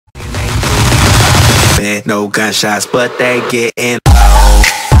hear no gunshots, but they getting low,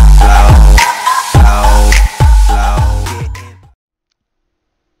 low, low, low.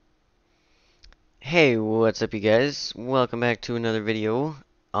 Hey, what's up you guys? Welcome back to another video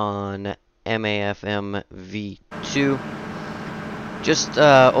on MAFM V2. Just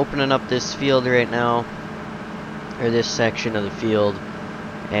opening up this field right now, or this section of the field,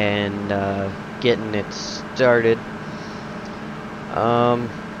 and getting it started.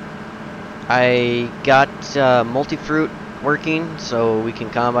 I got multi-fruit working, so we can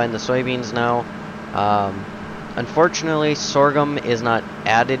combine the soybeans now. Unfortunately, sorghum is not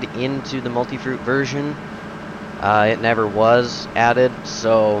added into the multi-fruit version. It never was added,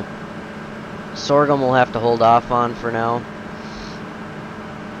 so sorghum we'll have to hold off on for now.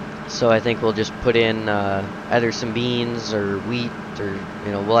 So I think we'll just put in either some beans or wheat, or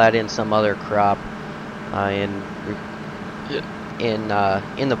we'll add in some other crop in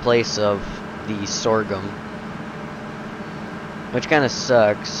the place of the sorghum, which kind of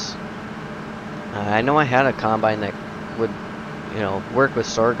sucks. I know I had a combine that would, work with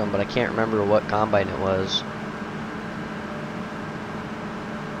sorghum, but I can't remember what combine it was.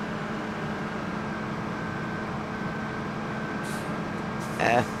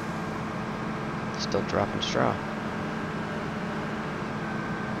 Still dropping straw.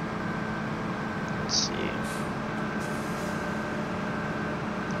 Let's see.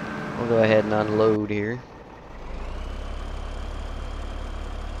 We'll go ahead and unload here.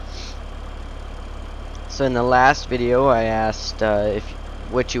 So in the last video I asked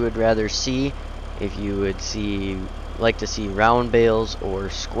what you would rather see, if you would like to see round bales or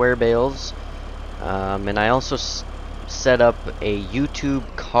square bales, and I also set up a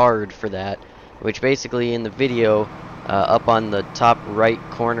YouTube card for that, which basically in the video, up on the top right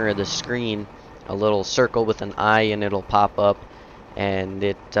corner of the screen, a little circle with an eye, and it'll pop up, and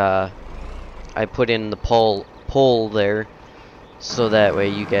I put in the poll there, so that way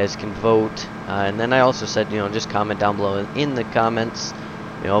you guys can vote. And then I also said, just comment down below in the comments,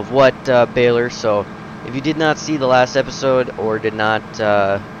 of what baler. So if you did not see the last episode, or did not,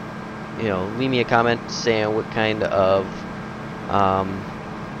 leave me a comment saying what kind of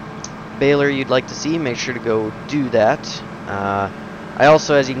baler you'd like to see, make sure to go do that. I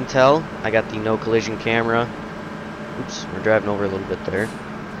also, as you can tell, I got the no collision camera. Oops, we're driving over a little bit there.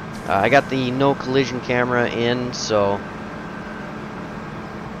 I got the no collision camera in, so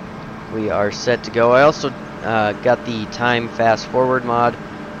we are set to go. I also got the time fast forward mod,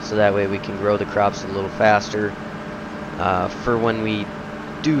 so that way we can grow the crops a little faster for when we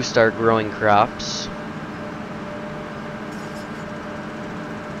do start growing crops.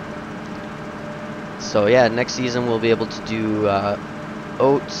 So yeah, next season we'll be able to do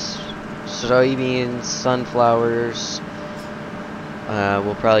oats, soybeans, sunflowers.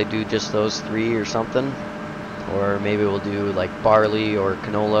 We'll probably do just those three or something, or maybe we'll do like barley or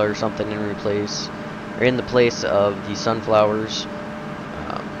canola or something in the place of the sunflowers.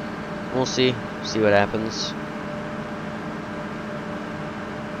 We'll see what happens.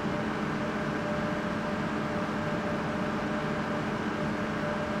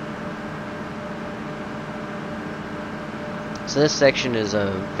 So this section is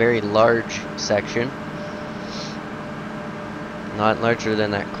a very large section. Not larger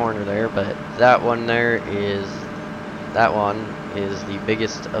than that corner there, but that one is the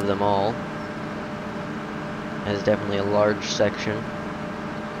biggest of them all. That is definitely a large section.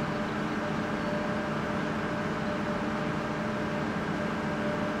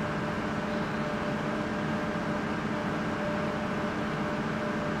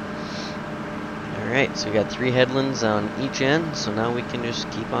 Alright, so we got 3 headlands on each end, so now we can just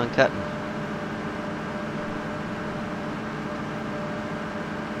keep on cutting.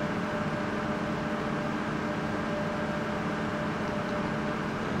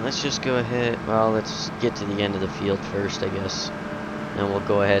 Let's just go ahead, well, let's get to the end of the field first, I guess. And we'll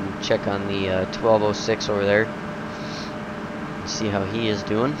go ahead and check on the 1206 over there and see how he is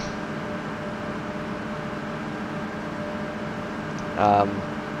doing.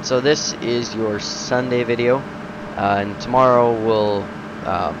 So this is your Sunday video, and tomorrow we'll,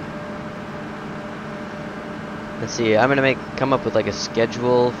 let's see, I'm gonna come up with like a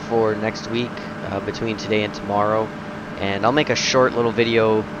schedule for next week, between today and tomorrow, and I'll make a short little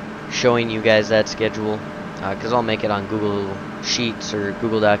video showing you guys that schedule, because I'll make it on Google Sheets or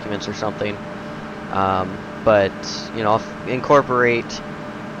Google Documents or something, but I'll incorporate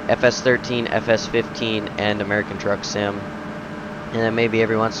FS13, FS15, and American Truck Sim. And then maybe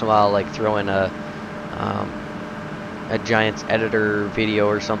every once in a while, like throw in a Giants editor video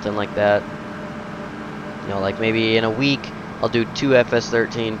or something like that. Like maybe in a week, I'll do 2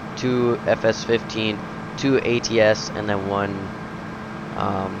 FS13, 2 FS15, 2 ATS, and then one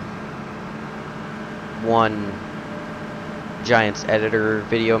Giants editor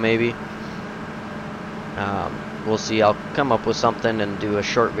video maybe. We'll see. I'll come up with something and do a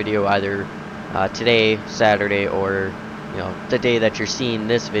short video either today, Saturday, or the day that you're seeing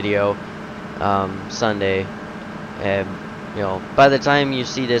this video, Sunday. And by the time you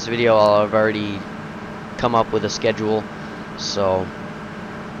see this video, I'll have already come up with a schedule. So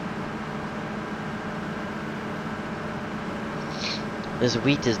this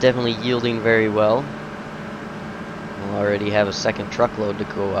wheat is definitely yielding very well. We'll already have a second truckload to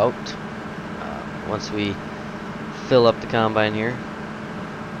go out once we fill up the combine here.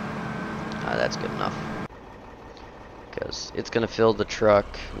 That's good enough, because it's gonna fill the truck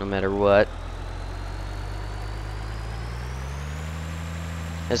no matter what.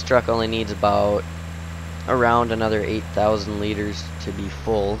 This truck only needs about around another 8,000 liters to be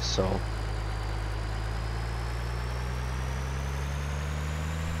full, so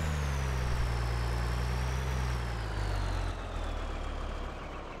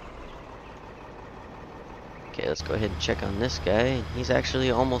okay, let's go ahead and check on this guy. He's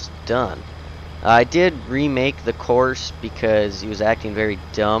actually almost done. I did remake the course because he was acting very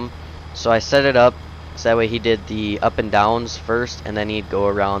dumb, so I set it up so that way he did the up and downs first, and then he'd go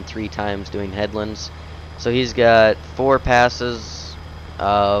around 3 times doing headlands. So he's got 4 passes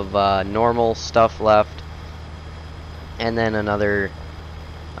of normal stuff left, and then another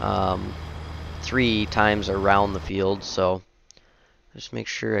 3 times around the field. So just make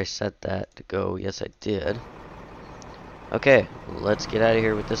sure I set that to go. Yes, I did. Okay, let's get out of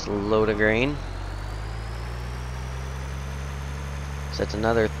here with this load of grain. So that's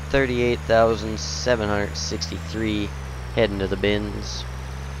another 38,763 heading to the bins.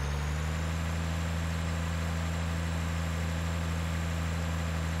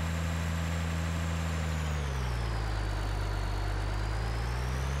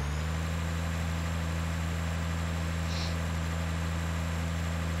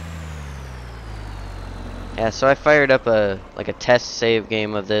 Yeah, so I fired up a test save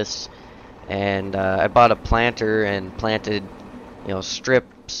game of this, and I bought a planter and planted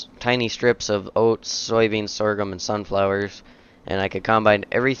tiny strips of oats, soybeans, sorghum, and sunflowers, and I could combine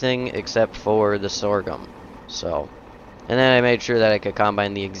everything except for the sorghum. So, and then I made sure that I could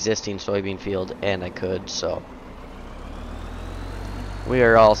combine the existing soybean field, and I could. So we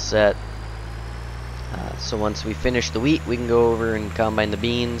are all set. So once we finish the wheat, we can go over and combine the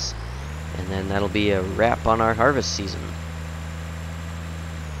beans, and then that'll be a wrap on our harvest season.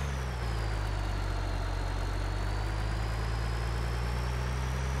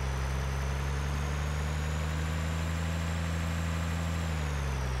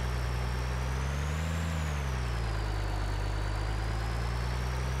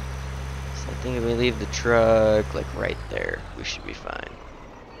 So I think if we leave the truck like right there, we should be fine.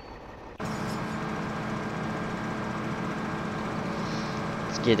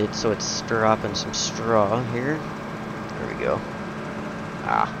 Get it so it's dropping some straw here. There we go.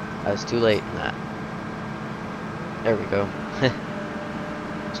 Ah, I was too late in that. There we go. I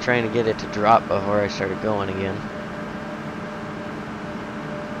was trying to get it to drop before I started going again.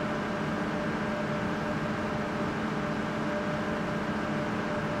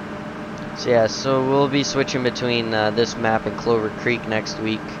 So yeah, so we'll be switching between this map and Clover Creek next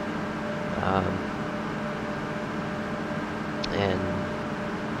week. And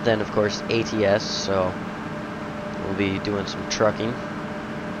then of course ATS, so we'll be doing some trucking.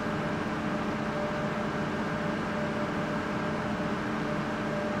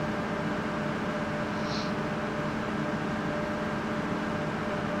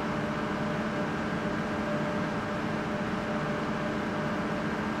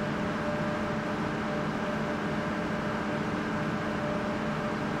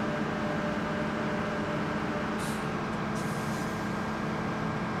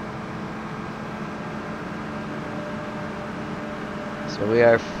 So we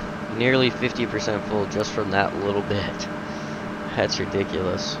are nearly 50% full just from that little bit. That's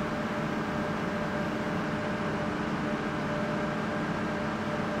ridiculous.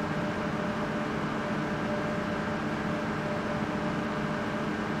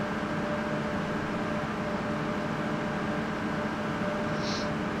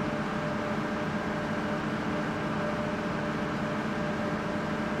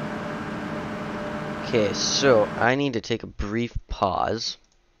 Okay, so I need to take a brief pause,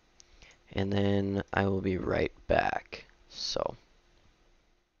 and then I will be right back. So,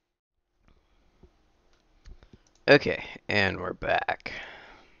 okay, and we're back.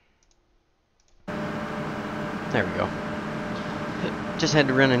 There we go. Just had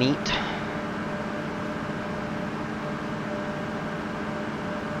to run and eat.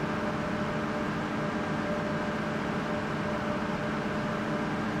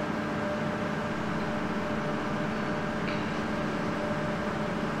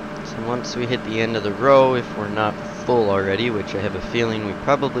 So once we hit the end of the row, if we're not full already, which I have a feeling we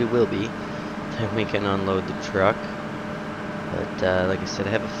probably will be, then we can unload the truck. But like I said,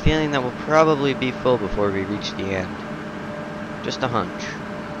 I have a feeling that we'll probably be full before we reach the end. Just a hunch.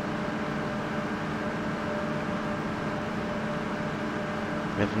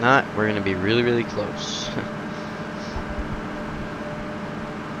 If not, we're going to be really, really close.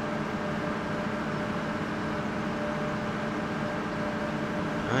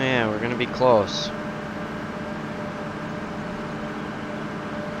 Oh yeah, we're going to be close.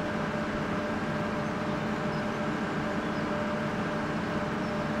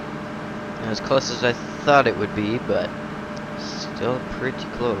 As close as I thought it would be, but still pretty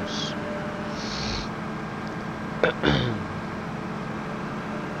close.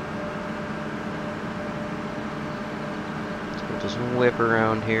 So we'll just whip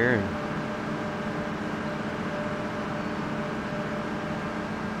around here and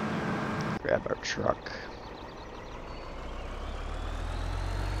grab our truck.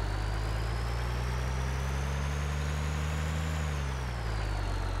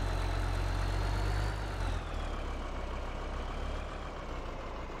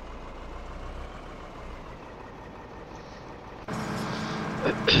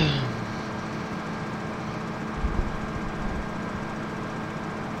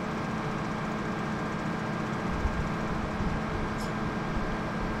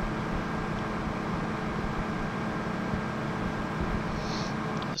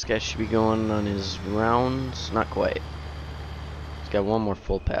 This guy should be going on his rounds. Not quite. He's got one more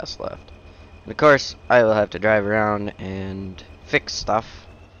full pass left. And of course, I will have to drive around and fix stuff.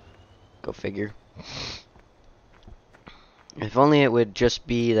 Go figure. If only it would just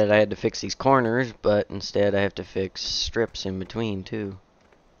be that I had to fix these corners, but instead I have to fix strips in between too.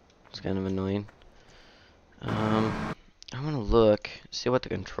 It's kind of annoying. I'm gonna look, see what the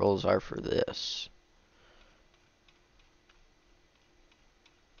controls are for this.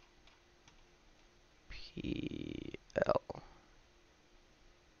 PL.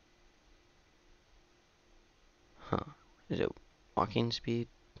 Huh. Is it walking speed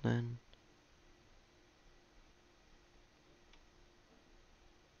then?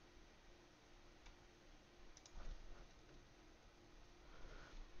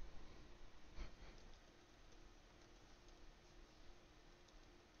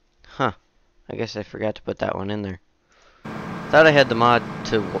 Huh. I guess I forgot to put that one in there. Thought I had the mod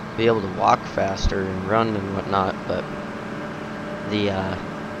to be able to walk faster and run and whatnot, but the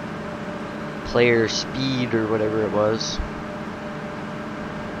player speed or whatever it was.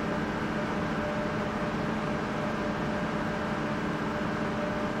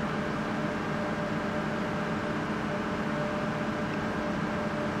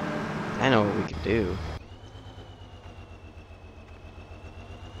 I know what we could do.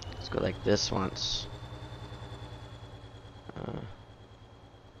 Let's go like this once.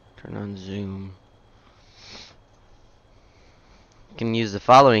 Turn on zoom. You can use the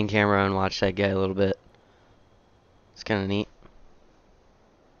following camera and watch that guy a little bit. It's kind of neat.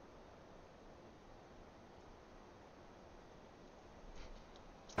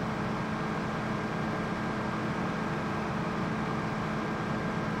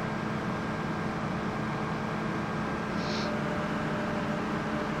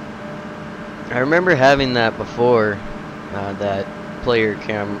 I remember having that before, that player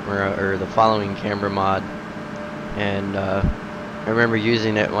camera or the following camera mod, and I remember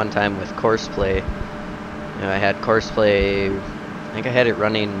using it one time with Courseplay. You know, I had Courseplay, I think I had it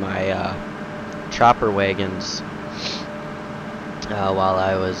running my chopper wagons while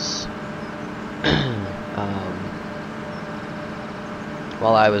I was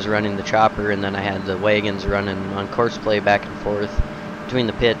running the chopper, and then I had the wagons running on Courseplay back and forth between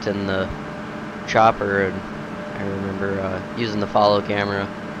the pit and the chopper, and I remember using the following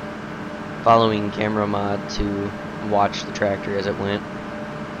camera mod to watch the tractor as it went.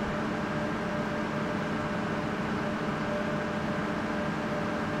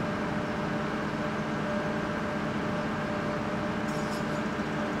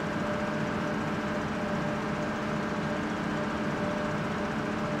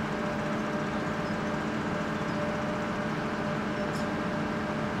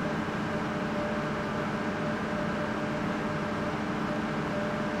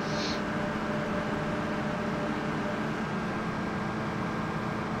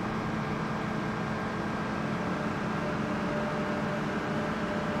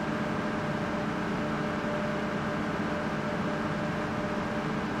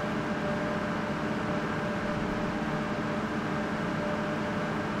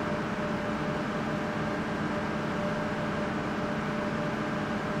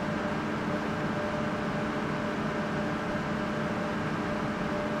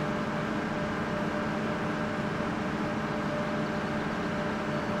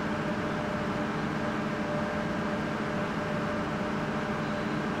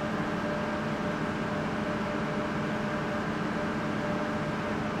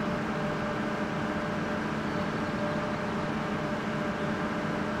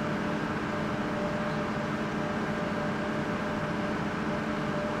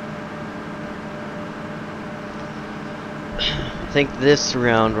 think this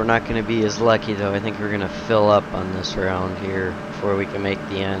round we're not going to be as lucky though. I think we're going to fill up on this round here before we can make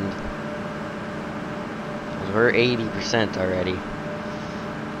the end. We're 80% already.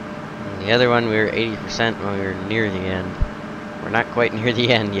 And the other one we were 80% when we were near the end. We're not quite near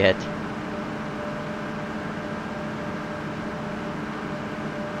the end yet.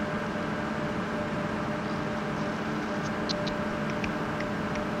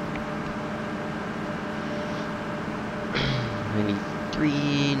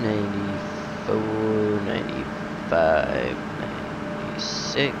 '93, '94, '95,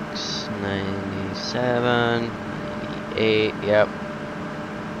 '96, '97, '98. Yep.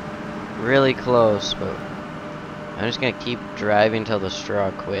 Really close, but I'm just gonna keep driving till the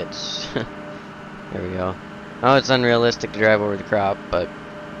straw quits. There we go. Oh, it's unrealistic to drive over the crop, but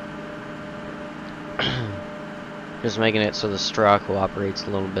just making it so the straw cooperates a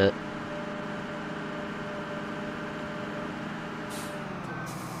little bit.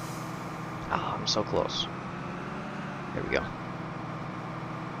 Oh, I'm so close. There we go.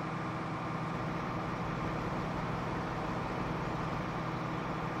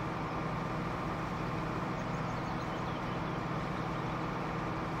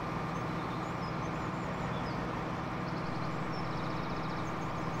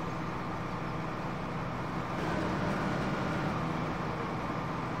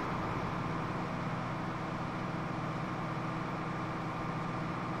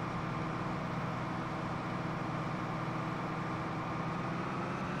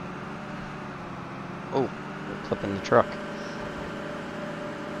 Oh, we're clipping the truck.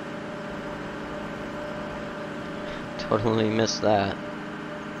 Totally missed that.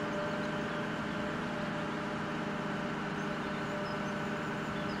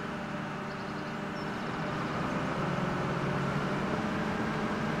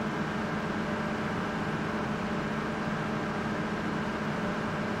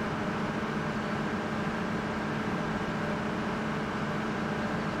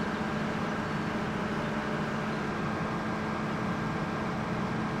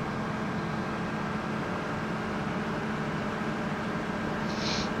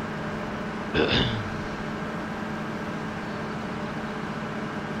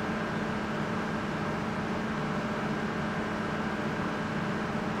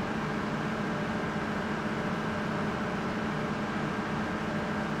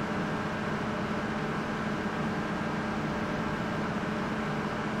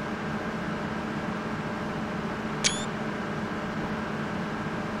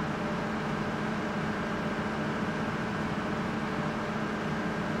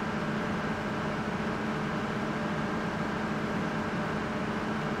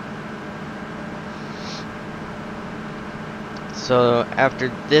 So after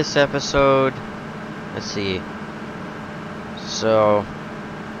this episode, let's see. So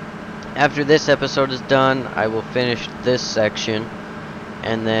after this episode is done, I will finish this section,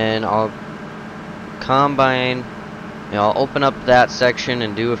 and then I'll combine. I'll open up that section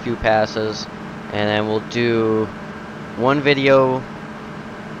and do a few passes, and then we'll do one video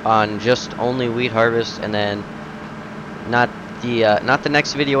on just only wheat harvest, and then not the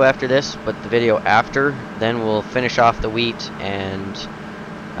next video after this, but the video after. Then we'll finish off the wheat and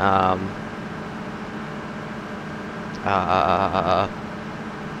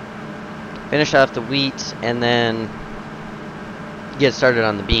finish off the wheat, and then get started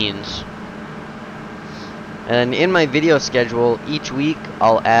on the beans. And in my video schedule, each week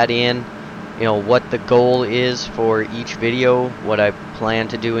I'll add in, what the goal is for each video, what I plan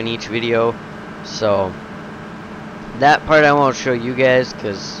to do in each video. So that part I won't show you guys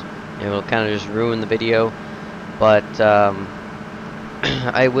because it will kind of just ruin the video, but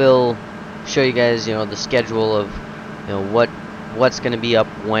I will show you guys, the schedule of, what's going to be up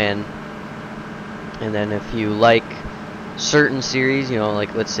when. And then if you like certain series,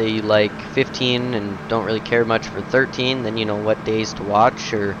 like let's say you like 15 and don't really care much for 13, then you know what days to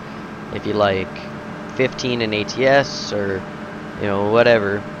watch. Or if you like 15 and ATS, or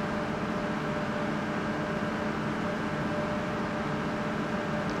whatever.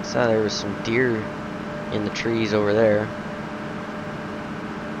 I saw there was some deer in the trees over there.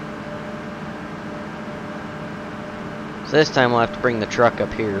 So this time we'll have to bring the truck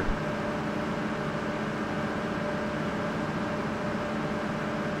up here.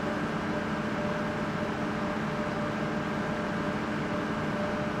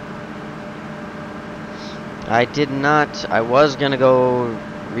 I did not. I was gonna go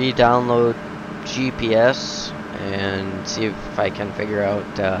re-download GPS and see if I can figure out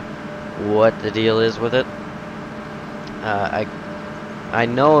what the deal is with it. I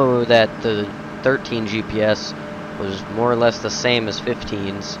know that the 13 GPS was more or less the same as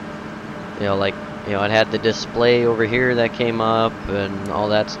 15's. You know, like, you know, it had the display over here that came up and all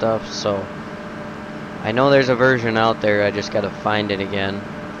that stuff. So I know there's a version out there, I just gotta find it again.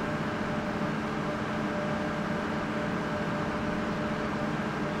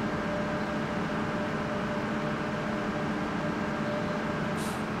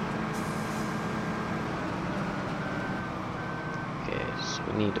 So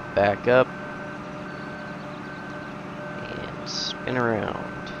we need to back up and spin around.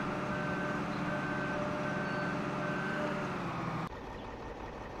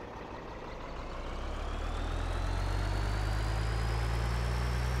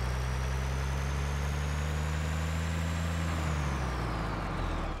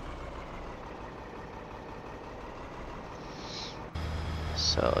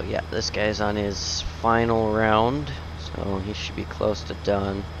 So yeah, this guy's on his final round. So he should be close to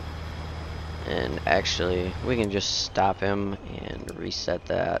done. And actually, we can just stop him and reset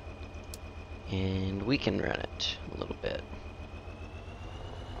that. And we can run it a little bit.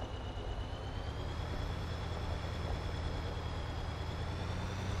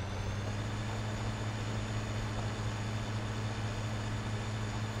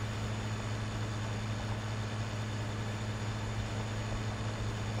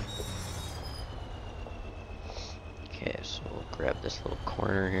 Okay, so we'll grab this little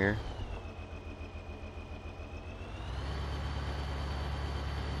corner here.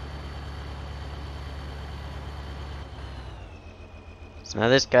 So now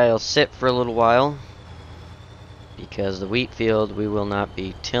this guy will sit for a little while because the wheat field we will not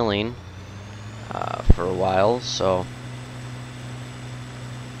be tilling for a while, so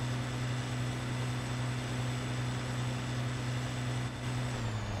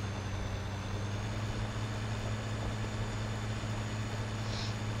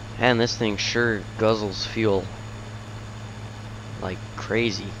and this thing sure guzzles fuel like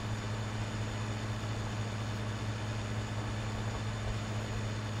crazy.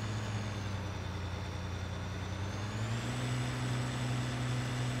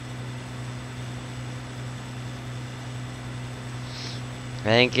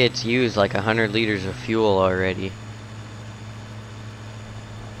 I think it's used like 100 liters of fuel already.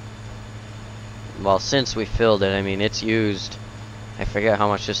 Well, since we filled it, I mean, it's used, I forget how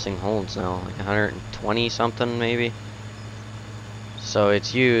much this thing holds now, like 120 something maybe. So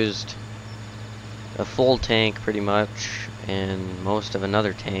it's used a full tank pretty much, and most of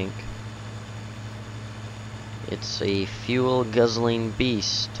another tank. It's a fuel guzzling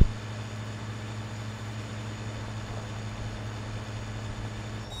beast.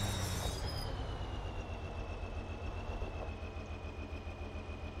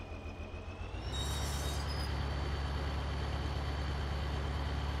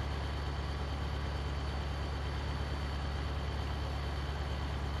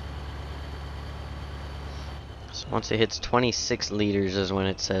 So once it hits 26 liters is when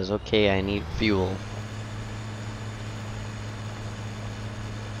it says, okay, I need fuel.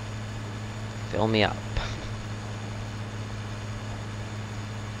 Fill me up.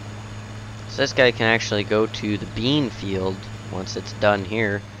 So this guy can actually go to the bean field once it's done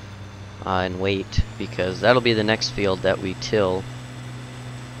here and wait, because that'll be the next field that we till.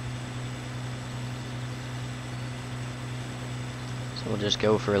 So we'll just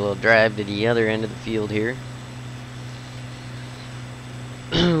go for a little drive to the other end of the field here.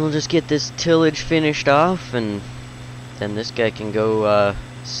 We'll just get this tillage finished off, and then this guy can go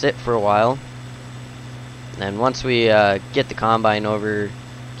sit for a while. And once we get the combine over,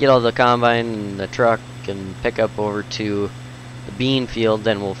 get all the combine and the truck and pick up over to the bean field,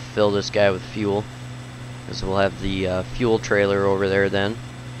 then we'll fill this guy with fuel, because we'll have the fuel trailer over there then.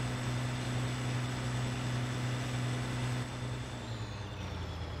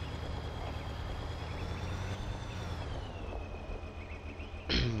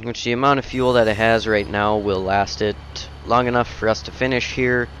 Which the amount of fuel that it has right now will last it long enough for us to finish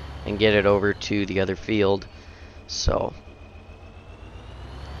here and get it over to the other field. So,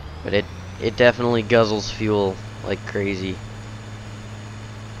 but it definitely guzzles fuel like crazy.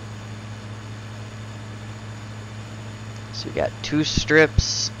 So we got 2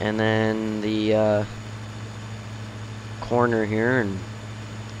 strips and then the corner here, and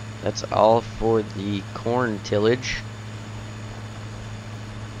that's all for the corn tillage.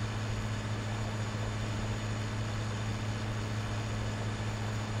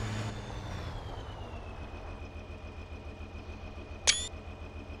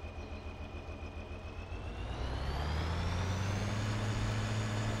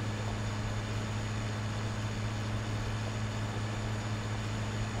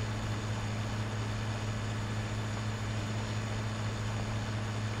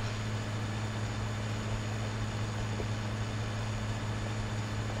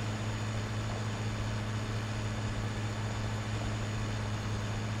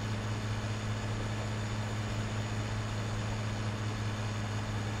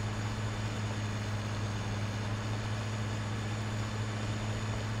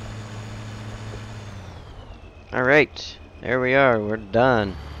 Alright, there we are, we're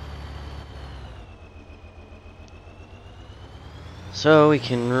done. So we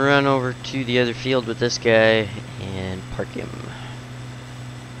can run over to the other field with this guy and park him.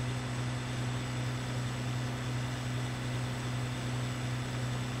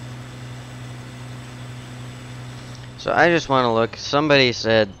 So I just want to look, somebody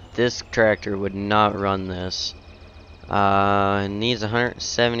said this tractor would not run this. It needs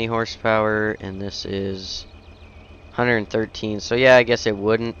 170 horsepower and this is 113. So yeah, I guess it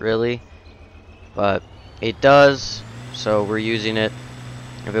wouldn't really, but it does, so we're using it.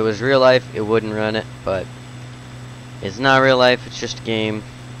 If it was real life, it wouldn't run it, but it's not real life, it's just a game.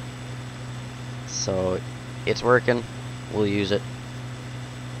 So it's working, we'll use it.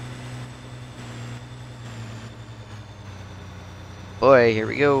 Boy, here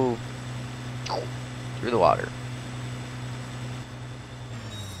we go. Through the water.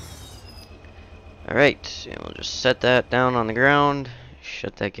 Alright, and we'll just set that down on the ground,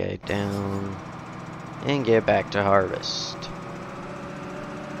 shut that guy down, and get back to harvest.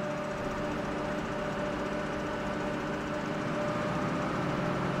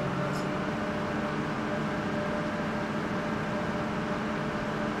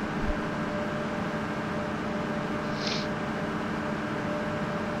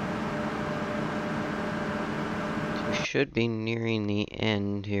 Should be nearing the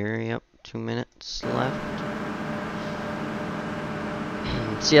end here. Yep, 2 minutes left.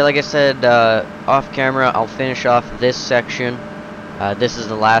 See, like I said, off camera, I'll finish off this section. This is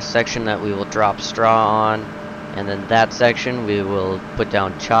the last section that we will drop straw on, and then that section we will put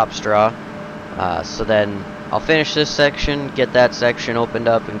down chop straw. So then I'll finish this section, get that section opened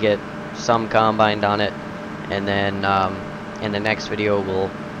up, and get some combined on it, and then in the next video we'll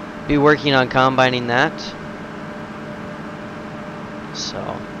be working on combining that.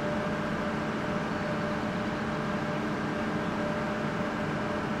 So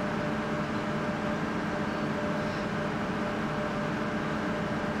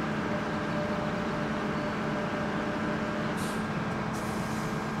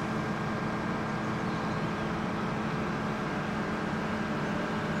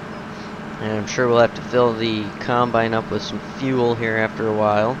and I'm sure we'll have to fill the combine up with some fuel here after a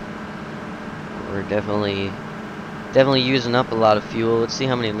while. We're definitely using up a lot of fuel. Let's see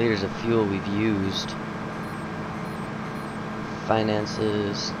how many liters of fuel we've used.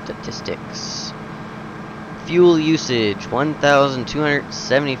 Finances, statistics. Fuel usage,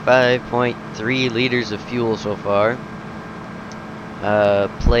 1,275.3 liters of fuel so far.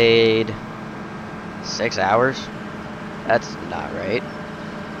 Played 6 hours? That's not right.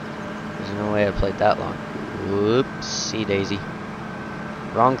 There's no way I played that long. Whoopsie daisy.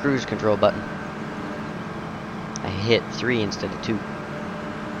 Wrong cruise control button. I hit 3 instead of 2.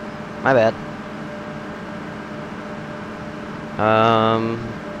 My bad.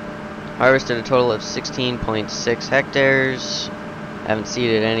 Harvested a total of 16.6 hectares. Haven't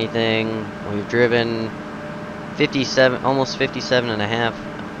seeded anything. We've driven 57, almost 57.5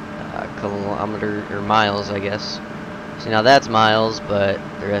 kilometer or miles, I guess. See, now that's miles, but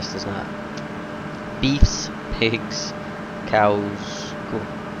the rest is not. Beefs, pigs, cows. Cool.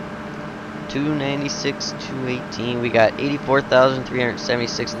 296, 218. We got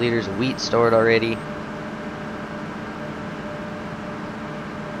 84,376 liters of wheat stored already.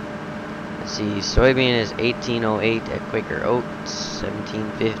 Let's see, soybean is 1808 at Quaker Oats,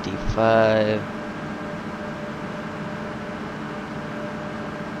 1755.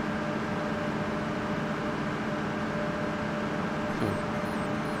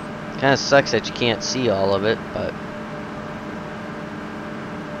 Kind of sucks that you can't see all of it, but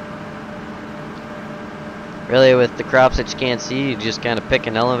really, with the crops that you can't see, you just kind of pick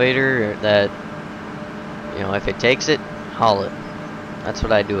an elevator that, you know, if it takes it, haul it. That's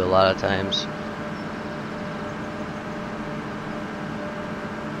what I do a lot of times.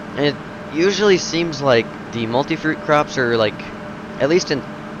 And it usually seems like the multi-fruit crops are like, at least in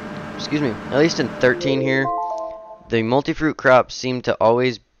 13 here, the multi-fruit crops seem to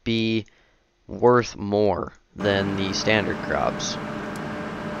always be worth more than the standard crops.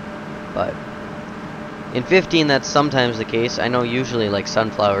 But in 15, that's sometimes the case. I know usually like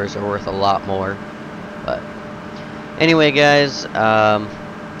sunflowers are worth a lot more. But anyway, guys,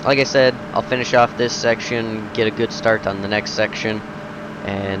 like I said, I'll finish off this section, get a good start on the next section,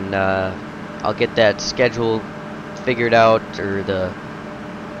 and I'll get that schedule figured out, or the,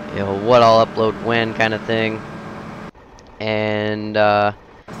 you know, what I'll upload when kind of thing. And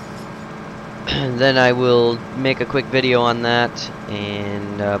then I will make a quick video on that,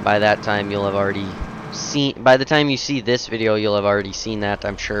 and by that time you'll have already seen, by the time you see this video, you'll have already seen that,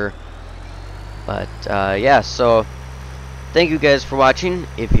 I'm sure. But yeah, so thank you guys for watching.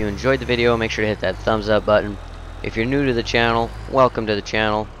 If you enjoyed the video, make sure to hit that thumbs up button. If you're new to the channel, welcome to the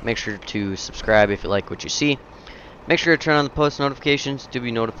channel. Make sure to subscribe if you like what you see. Make sure to turn on the post notifications to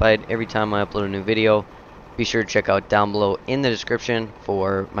be notified every time I upload a new video. Be sure to check out down below in the description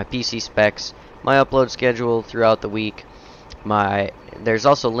for my PC specs, my upload schedule throughout the week. There's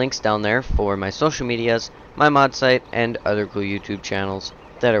also links down there for my social medias, my mod site, and other cool YouTube channels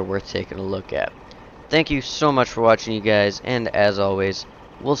that are worth taking a look at. Thank you so much for watching, you guys, and as always,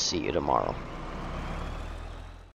 we'll see you tomorrow.